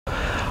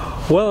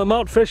Well, I'm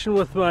out fishing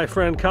with my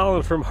friend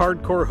Collin from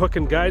Hardcore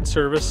Hookin Guide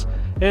Service,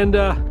 and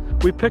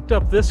we picked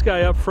up this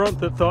guy up front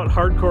that thought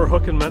hardcore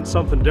hooking meant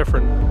something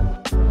different.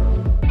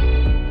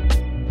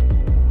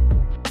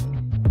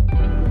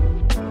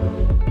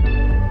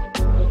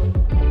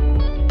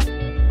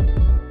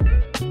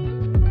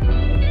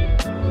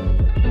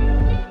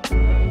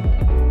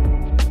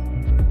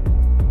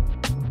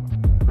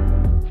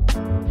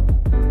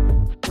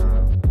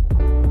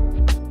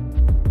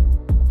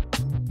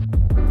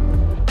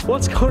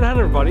 What's going on,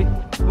 everybody?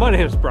 My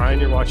name is Brian,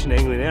 you're watching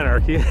Angling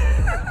Anarchy.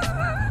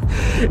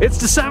 It's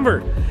December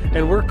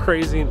and we're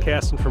crazy and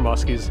casting for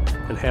muskies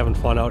and having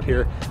fun out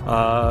here.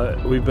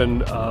 We've been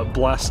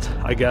blessed,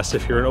 I guess,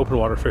 if you're an open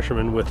water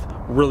fisherman, with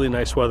really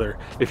nice weather.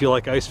 If you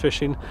like ice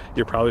fishing,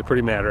 you're probably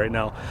pretty mad right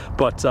now.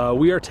 But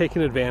we are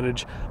taking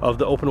advantage of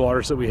the open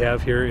waters that we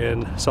have here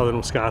in southern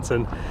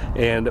Wisconsin,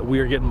 and we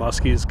are getting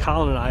muskies.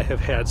 Collin and I have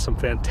had some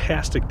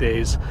fantastic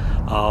days.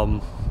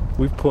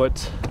 We've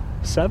put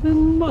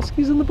 7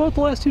 muskies in the boat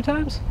the last 2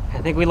 times. I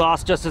think we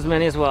lost just as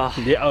many as well.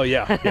 Yeah, oh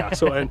yeah, yeah.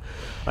 So, and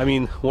I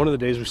mean, one of the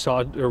days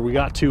we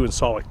got 2 and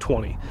saw like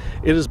 20.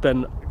 It has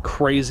been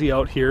crazy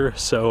out here.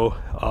 So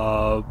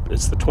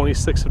it's the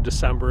 26th of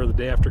December, the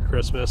day after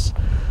Christmas.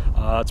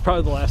 It's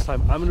probably the last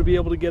time I'm going to be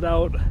able to get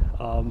out.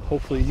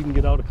 Hopefully you can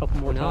get out a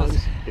couple more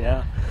times.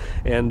 Yeah.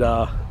 And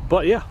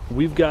but yeah,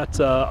 we've got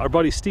our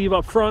buddy Steve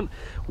up front.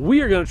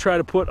 We are going to try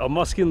to put a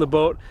muskie in the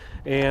boat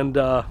and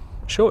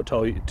show it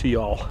to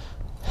y'all.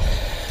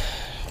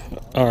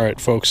 All right,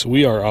 folks,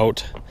 we are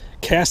out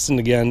casting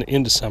again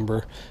in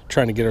December,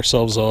 trying to get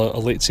ourselves a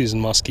late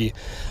season muskie.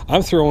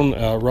 I'm throwing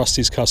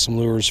Rusty's Custom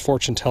Lures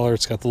Fortune Teller.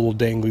 It's got the little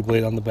dangly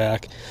blade on the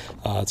back.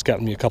 It's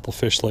gotten me a couple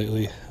fish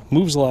lately.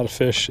 Moves a lot of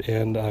fish,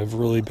 and I've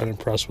really been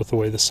impressed with the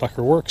way this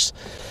sucker works.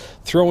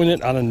 Throwing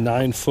it on a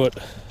 9-foot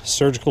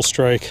surgical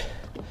strike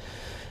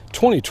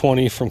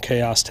 2020 from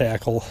Chaos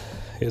Tackle.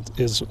 It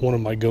is one of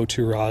my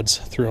go-to rods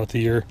throughout the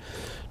year.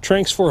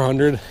 Tranks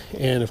 400,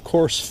 and of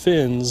course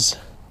fins.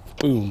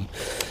 Boom.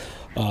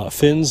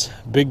 Fins,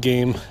 big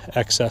game,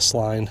 XS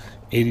line,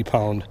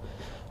 80-pound,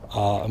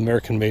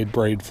 American-made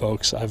braid,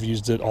 folks. I've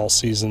used it all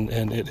season,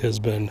 and it has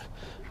been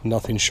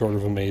nothing short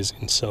of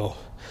amazing. So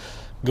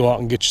go out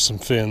and get you some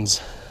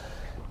fins,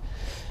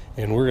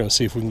 and we're going to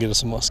see if we can get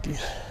us a muskie.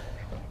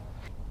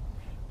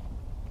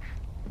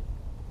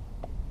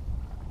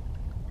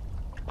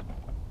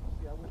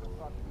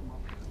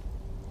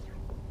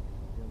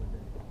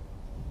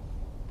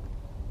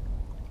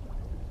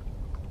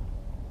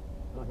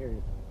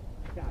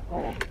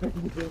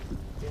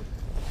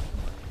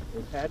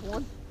 It had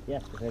one?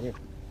 Yes, it's right here.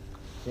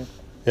 Yeah.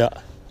 Yeah.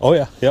 Oh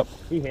yeah. Yep.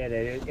 He hit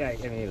it. Yeah, I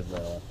mean, he was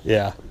little.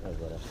 Yeah.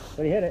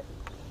 But he hit it.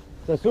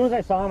 So as soon as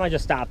I saw him, I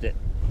just stopped it.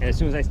 And as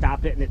soon as I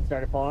stopped it and it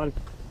started falling,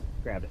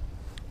 grabbed it.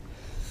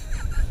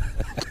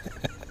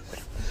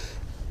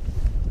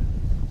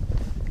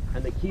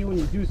 And the key when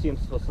you do see him,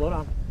 so slow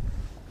down.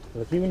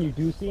 The key when you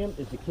do see him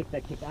is to kick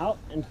that kick out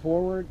and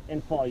forward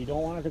and fall. You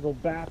don't want it to go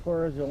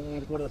backwards. You don't want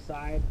it to go to the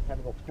side. Have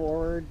it go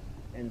forward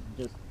and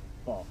just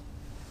fall.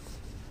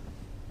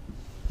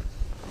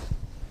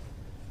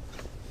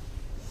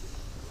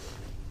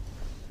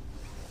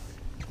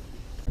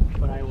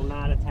 But I will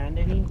not attend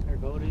any or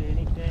go to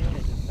anything. I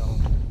just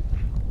don't.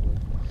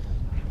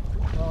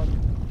 Well,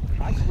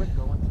 I quit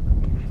going to the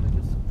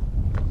meetings.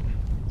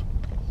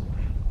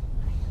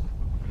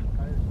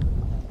 I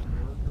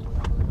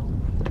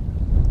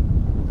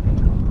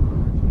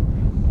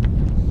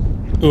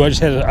just. Ooh, I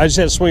just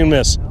had a swing and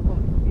miss.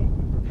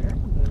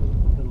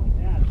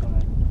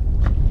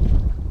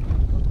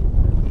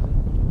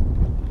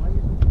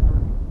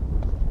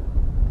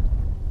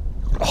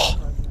 Oh.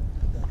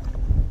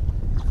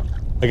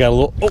 I got a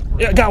little. Oh,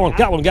 yeah, got him.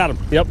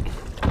 Yep.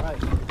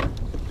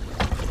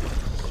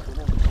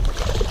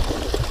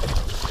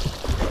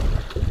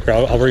 Here,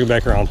 I'll bring it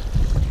back around.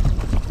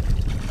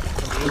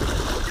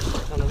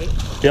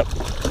 Yep.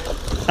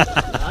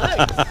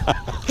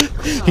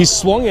 He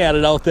swung at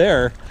it out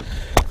there.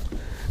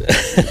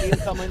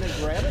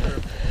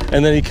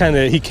 And then he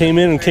came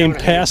in and came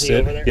past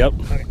it. Yep.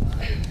 Okay.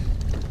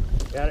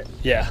 Got it?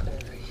 Yeah.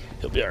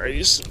 He'll be alright.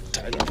 He's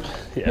tied up.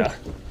 Yeah.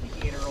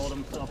 He rolled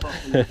himself up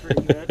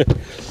pretty good.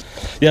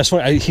 Yeah, so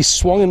he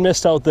swung and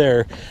missed out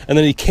there, and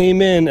then he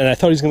came in, and I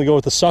thought he was going to go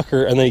with the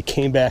sucker, and then he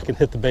came back and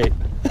hit the bait.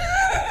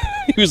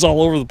 He was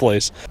all over the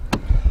place.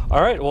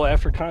 All right, well,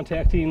 after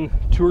contacting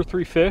 2 or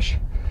 3 fish,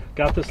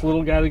 got this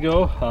little guy to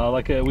go.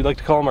 We like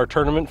to call him our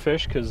tournament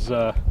fish, because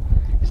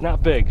he's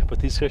not big, but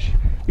these fish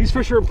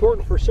are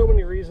important for so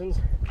many reasons.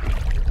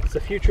 It's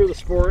the future of the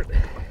sport,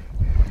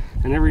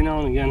 and every now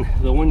and again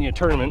they'll win you a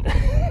tournament.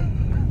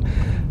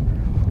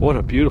 What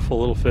a beautiful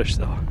little fish,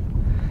 though.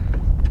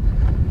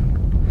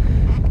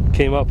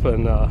 Came up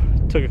and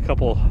took a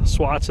couple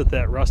swats at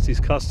that Rusty's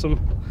Custom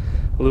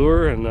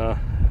lure, and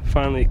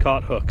finally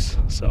caught hooks.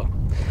 So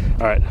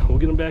all right, we'll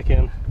get them back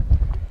in.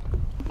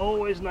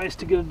 Always nice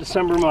to get a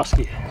December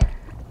muskie.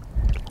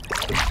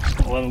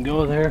 Let him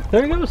go there.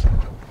 There he goes.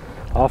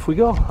 Off we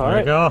go. All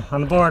right. There we go,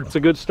 on the board. It's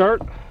a good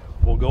start.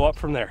 We'll go up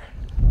from there.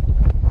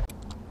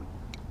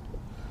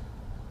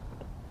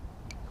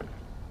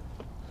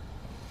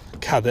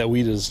 God, that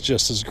weed is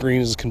just as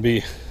green as can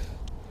be.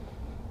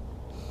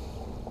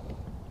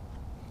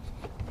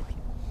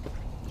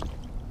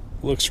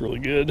 Looks really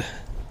good.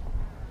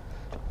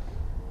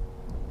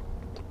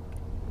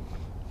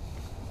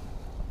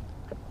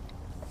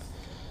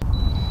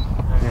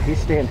 Yeah,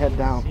 he's staying head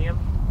down. See him?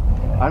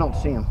 I don't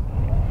see him,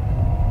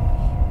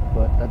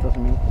 but that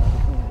doesn't mean.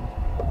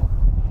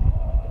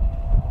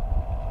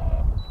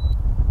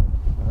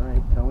 All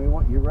right, tell me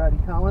what. You ready,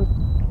 Collin?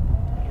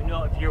 You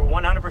know, if you're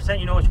 100%,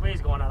 you know which way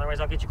he's going. Otherwise,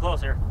 I'll get you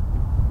closer.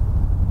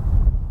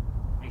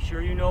 Make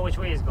sure you know which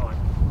way he's going.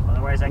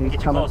 Otherwise, I can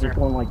get you closer. He's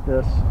going like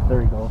this.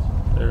 There he goes.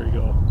 There you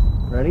go.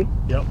 Ready?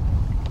 Yep.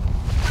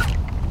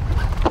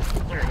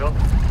 There you go.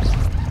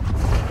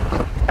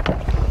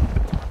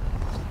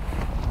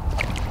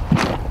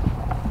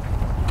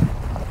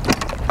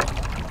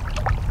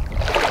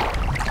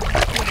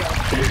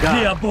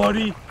 Yeah,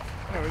 buddy.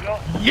 There we go.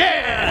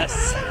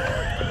 Yes!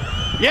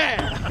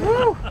 Yeah!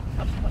 Woo!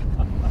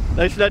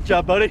 Nice net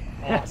job, buddy.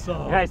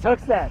 Awesome. Nice hook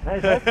set.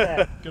 Nice hook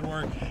set. Good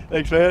work.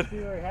 Thanks, man. See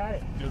where he had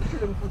it.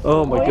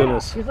 Oh my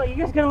goodness. Yeah. He's like, you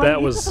guys gonna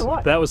let me eat this or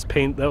what? That was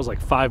pain. That was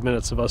like 5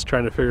 minutes of us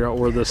trying to figure out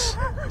where this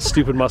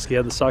stupid muskie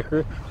had the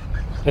sucker,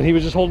 and he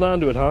was just holding on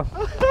to it, huh?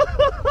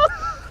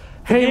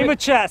 Hey, game of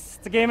chess.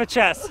 It's a game of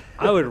chess.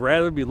 I would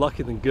rather be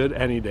lucky than good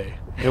any day,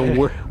 and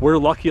we're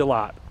lucky a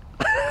lot.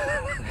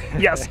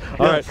 Yes.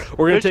 All right,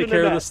 we're gonna take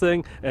care of this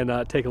thing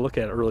and take a look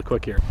at it really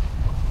quick here.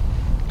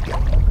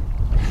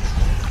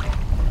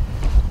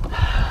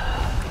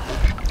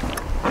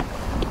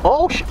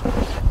 Oh,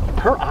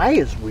 her eye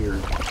is weird.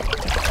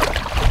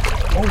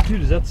 Oh,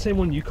 dude, is that the same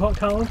one you caught,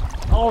 Collin?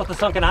 Oh, with the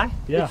sunken eye?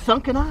 Yeah. It's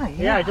sunken eye.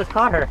 Yeah, I just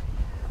caught her.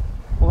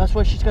 Well, that's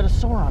why she's got a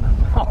sore on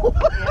her mouth.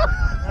 Yeah,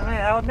 I mean,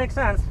 that would make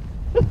sense.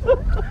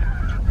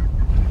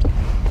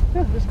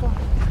 Yeah, just caught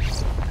her.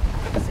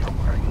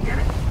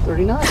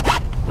 39.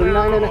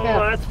 39 and a half.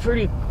 Oh, that's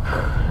pretty.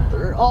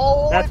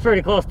 Oh, That's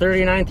pretty close.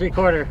 39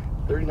 3/4.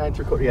 39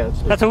 3/4. Yeah,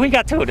 That's what we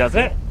got too, doesn't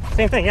it?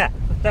 Same thing, yeah.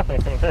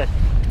 Definitely same fish.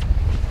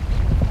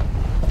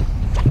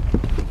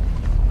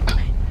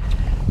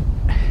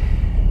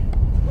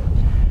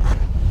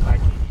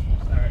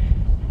 Alright.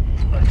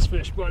 Nice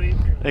fish, buddy.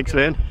 thanks,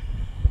 man.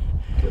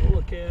 Get a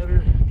look at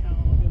her.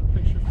 I'll get a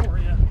picture for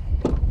you.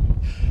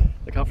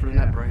 Look out for the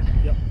net, Brian.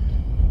 Yep.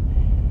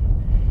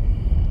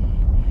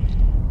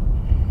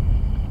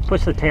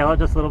 Push the tail out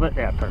just a little bit.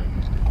 Yeah, perfect.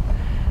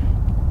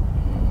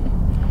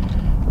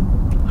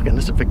 Again,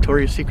 this is a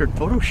Victoria's Secret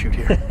photo shoot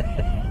here.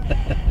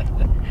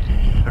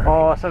 Right.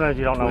 Oh, sometimes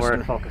you don't know where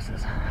the focus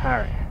is. All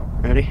right.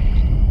 Ready?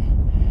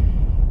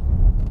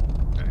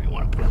 All right, you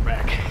want to put her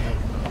back.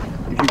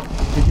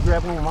 Did you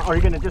grab one? Or are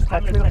you going to just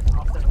touch me? I'll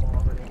send them all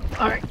over there.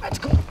 All right, that's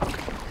cool.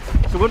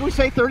 So what did we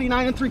say,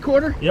 39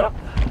 3/4? Yep.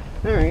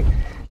 All right.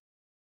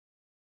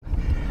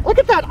 Look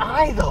at that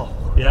eye, though.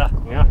 Yeah.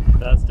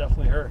 That's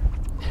definitely her.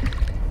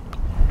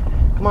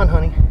 Come on,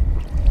 honey.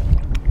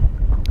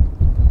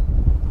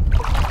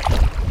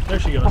 There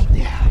she goes. Oh,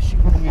 yeah,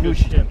 we knew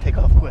she didn't take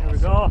off quick. There we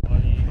go.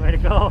 Way to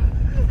go.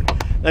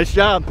 Nice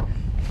job.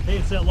 Hey,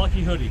 it's that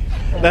lucky hoodie.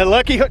 That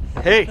lucky hood.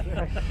 Hey,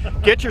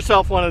 get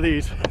yourself one of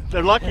these.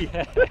 They're lucky.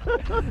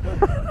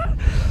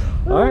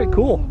 All right,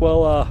 cool.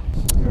 Well,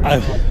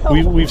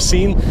 we've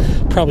seen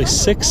probably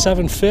 6,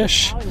 7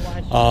 fish,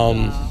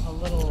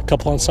 a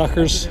couple on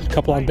suckers, a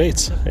couple on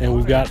baits, and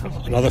we've got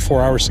another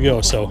 4 hours to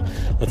go. So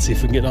let's see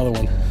if we can get another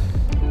one.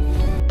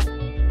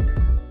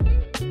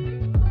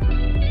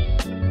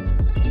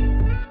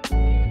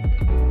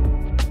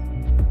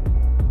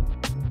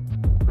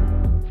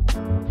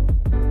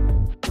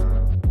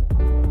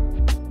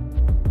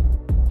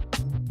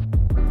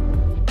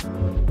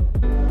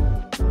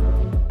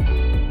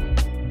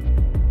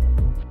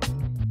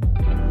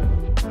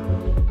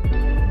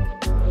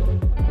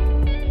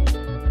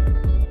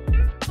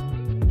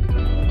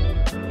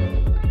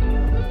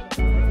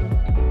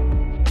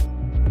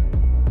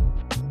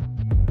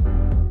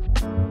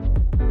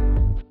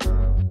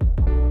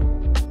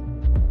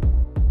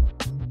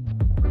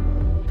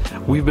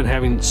 We've been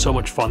having so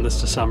much fun this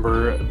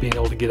December being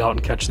able to get out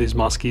and catch these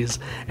muskies,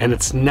 and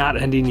it's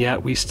not ending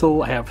yet. We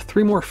still have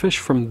 3 more fish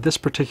from this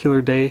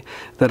particular day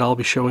that I'll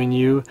be showing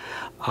you.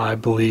 I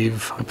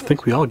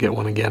think we all get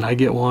one again. I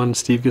get one,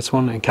 Steve gets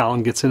one, and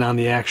Collin gets in on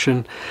the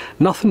action.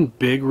 Nothing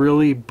big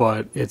really,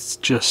 but it's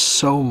just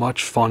so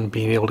much fun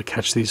being able to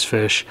catch these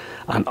fish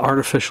on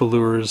artificial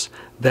lures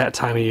that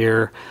time of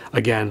year.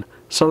 Again,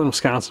 Southern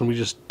Wisconsin, we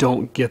just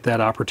don't get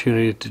that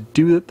opportunity to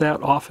do it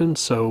that often.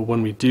 So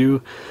when we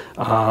do,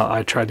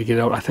 I tried to get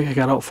out. I think I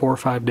got out 4 or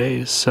 5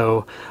 days.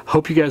 So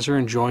hope you guys are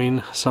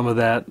enjoying some of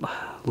that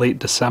late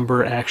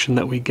December action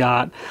that we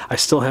got. I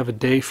still have a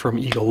day from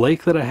Eagle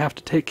Lake that I have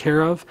to take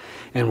care of,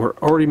 and we're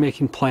already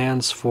making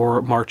plans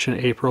for March and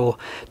April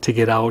to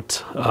get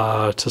out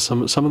to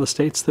some of the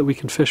states that we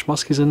can fish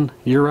muskies in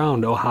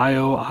year-round,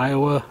 Ohio,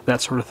 Iowa,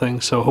 that sort of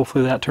thing. So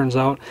hopefully that turns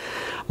out.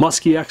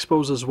 Musky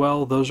expos as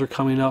well, those are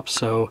coming up.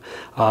 So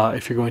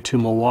if you're going to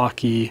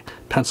Milwaukee,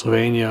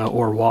 Pennsylvania,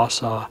 or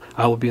Wausau,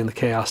 I will be in the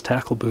Chaos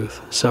Tackle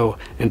booth. So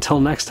until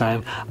next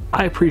time,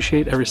 I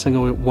appreciate every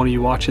single one of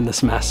you watching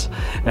this mess,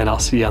 and I'll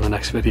see you on the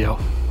next video.